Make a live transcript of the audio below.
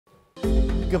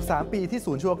เกือบ3 ปีที่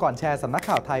ศูนย์ชัวร์ก่อนแชร์สำนัก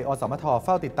ข่าวไทยอสมทเ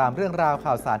ฝ้าติดตามเรื่องราว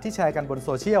ข่าวสารที่แชร์กันบนโซ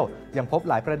เชียลยังพบ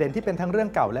หลายประเด็นที่เป็นทั้งเรื่อง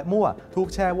เก่าและมั่วถูก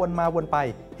แชร์วนมาวนไป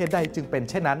เหตุใดจึงเป็น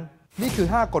เช่นนั้นนี่คือ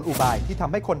5กลอุบายที่ท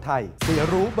ำให้คนไทยเสีย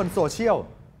รู้บนโซเชียล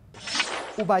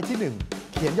อุบายที่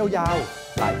1เขียนยาว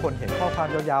ๆหลายคนเห็นข้อความ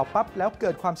ยาวๆปั๊บแล้วเกิ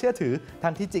ดความเชื่อถือ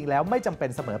ทั้งที่จริงแล้วไม่จำเป็น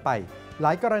เสมอไปหล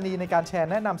ายกรณีในการแชร์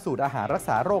แนะนำสูตรอาหารรักษ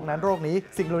าโรคนั้นโรคนี้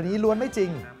สิ่งเหล่านี้ล้วนไม่จริ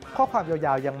งข้อความย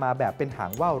าวๆยังมาแบบเป็นหา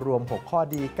งว่าวรวม6ข้อ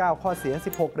ดี9ข้อเสีย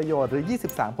16ประโยชน์หรือ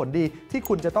23ผลดีที่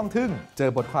คุณจะต้องทึ่งเจอ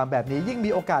บทความแบบนี้ยิ่งมี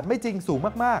โอกาสไม่จริงสูง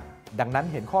มากๆดังนั้น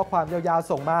เห็นข้อความยาว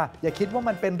ๆส่งมาอย่าคิดว่า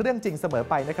มันเป็นเรื่องจริงเสมอ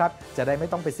ไปนะครับจะได้ไม่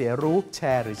ต้องไปเสียรู้แช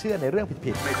ร์หรือเชื่อในเรื่อง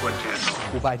ผิดๆไม่ควรแชร์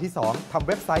อุบายที่2ทำเ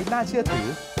ว็บไซต์น่าเชื่อถือ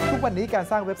ทุกวันนี้การ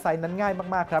สร้างเว็บไซต์นั้นง่าย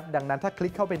มากๆครับดังนั้นถ้าคลิ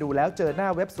กเข้าไปดูแล้วเจอหน้า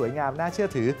เว็บสวยงามน่าเชื่อ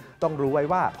ถือต้องรู้ไว้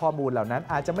ว่าข้อมูลเหล่านั้น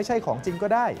อาจจะไม่ใช่ของจริงก็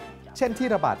ได้เช่นที่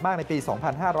ระบาดมากในปี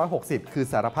 2560 คือ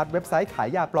สารพัดเว็บไซต์ขาย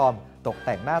ยาปลอมตกแ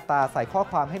ต่งหน้าตาใส่ข้อ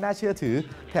ความให้น่าเชื่อถือ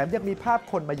แถมยังมีภาพ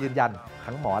คนมายืนยัน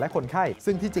ทั้งหมอและคนไข้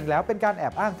ซึ่งที่จริงแล้วเป็นการแอ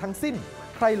บอ้างทั้งสิ้น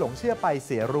ใครหลงเชื่อไปเ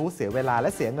สียรู้เสียเวลาและ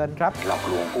เสียเงินครับหลอก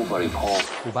ลวงผู้บริโภค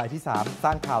อุบายที่3ส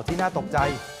ร้างข่าวที่น่าตกใจ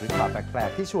หรือข่าวแปล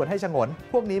กๆที่ชวนให้ฉงน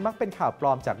พวกนี้มักเป็นข่าวปล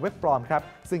อมจากเว็บปลอมครับ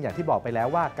ซึ่งอย่างที่บอกไปแล้ว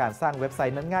ว่าการสร้างเว็บไซ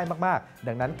ต์นั้นง่ายมากๆ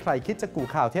ดังนั้นใครคิดจะกู่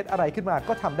ข่าวเท็จอะไรขึ้นมา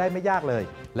ก็ทำได้ไม่ยากเลย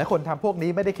และคนทำพวก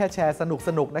นี้ไม่ได้แค่แชร์ส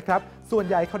นุกนะครับส่วน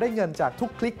ใหญ่เขาได้เงินจากทุก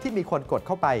คลิกที่มีคนกดเ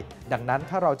ข้าไปดังนั้น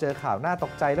ถ้าเราเจอข่าวน่าต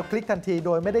กใจแล้วคลิกทันทีโ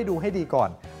ดยไม่ได้ดูให้ดีก่อน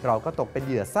เราก็ตกเป็นเ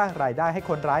หยื่อสร้างรายได้ให้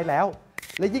คนร้ายแล้ว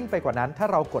และยิ่งไปกว่านั้นถ้า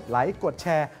เรากดไลค์กดแช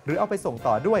ร์หรือเอาไปส่ง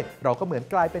ต่อด้วยเราก็เหมือน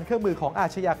กลายเป็นเครื่องมือของอา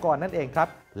ชญากรนั่นเองครับ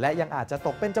และยังอาจจะต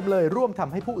กเป็นจำเลยร่วมท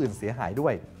ำให้ผู้อื่นเสียหายด้ว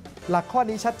ยหลักข้อ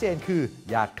นี้ชัดเจนคือ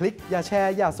อย่าคลิกอย่าแช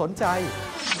ร์อย่าสนใจ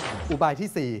อุบาย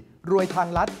ที่4รวยทาง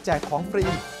ลัดแจกของฟรี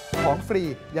ของฟรี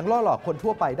ยังล่อหลอกคน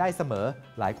ทั่วไปได้เสมอ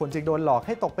หลายคนจึงโดนหลอกใ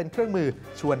ห้ตกเป็นเครื่องมือ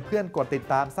ชวนเพื่อนกดติด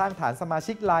ตามสร้างฐานสมา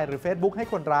ชิก LINE หรือ Facebook ให้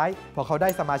คนร้ายพอเขาได้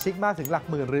สมาชิกมากถึงหลัก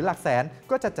หมื่นหรือหลักแสน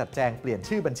ก็จะจัดแจงเปลี่ยน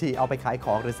ชื่อบัญชีเอาไปขายข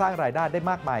องหรือสร้างรายได้ได้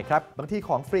มากมายครับบางทีข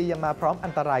องฟรียังมาพร้อมอั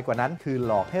นตรายกว่านั้นคือห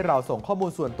ลอกให้เราส่งข้อมู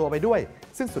ลส่วนตัวไปด้วย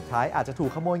ซึ่งสุดท้ายอาจจะถู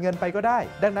กขโมยเงินไปก็ได้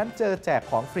ดังนั้นเจอแจก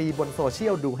ของฟรีบนโซเชี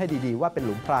ยลดูให้ดีๆว่าเป็นห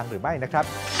ลุมพรางหรือไม่นะครับ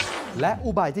และ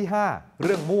อุบายที่5เ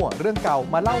รื่องมั่วเรื่องเก่า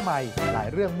มาเล่าใหม่หลาย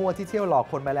เรื่องมั่วที่เที่ยวหลอก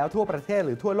คนมาแล้วทั่วประเทศห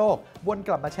รือทั่วโลกวนก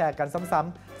ลับมาแชร์กันซ้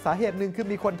ำๆสาเหตุหนึ่งคือ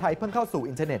มีคนไทยเพิ่งเข้าสู่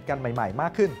อินเทอร์เน็ตกันใหม่ๆมา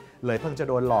กขึ้นเลยเพิ่งจะ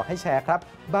โดนหลอกให้แชร์ครับ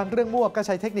บางเรื่องมั่วก็ใ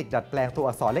ช้เทคนิคดัดแปลงตัว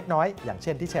อักษรเล็กน้อยอย่างเ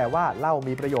ช่นที่แชร์ว่าเหล้า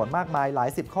มีประโยชน์มากมายหลาย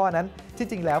10ข้อนั้นที่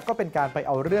จริงแล้วก็เป็นการไปเ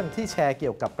อาเรื่องที่แชร์เกี่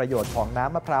ยวกับประโยชน์ของน้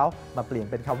ำมะพร้าวมาเปลี่ยน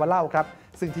เป็นคำว่าเหล้าครับ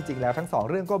ซึ่งที่จริงแล้วทั้ง2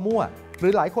เรื่องก็มั่วหรื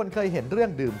อหลายคนเคยเห็นเรื่อ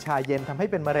งดื่มชาเย็นทำให้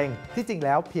เป็นมะเร็งที่จริงแ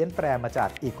ล้วเพี้ยนแปลมาจาก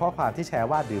อีกข้อความที่แชร์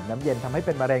ว่าดื่มน้ำเย็นทำให้เ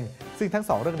ป็นมะเร็งซึ่งทั้ง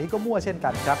2เรื่องนี้ก็มั่วเช่นกั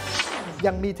นครับ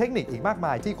ยังมีเทคนิคอีกมากม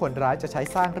ายที่คนร้ายจะใช้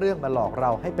สร้างเรื่องมาหลอกเร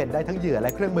าให้เป็นได้ทั้งเหยื่อแล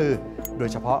ะเครื่องมือโดย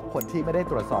เฉพาะคนที่ไม่ได้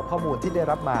ตรวจสอบข้อมูลที่ได้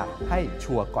รับมาให้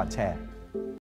ชัวร์ก่อนแชร์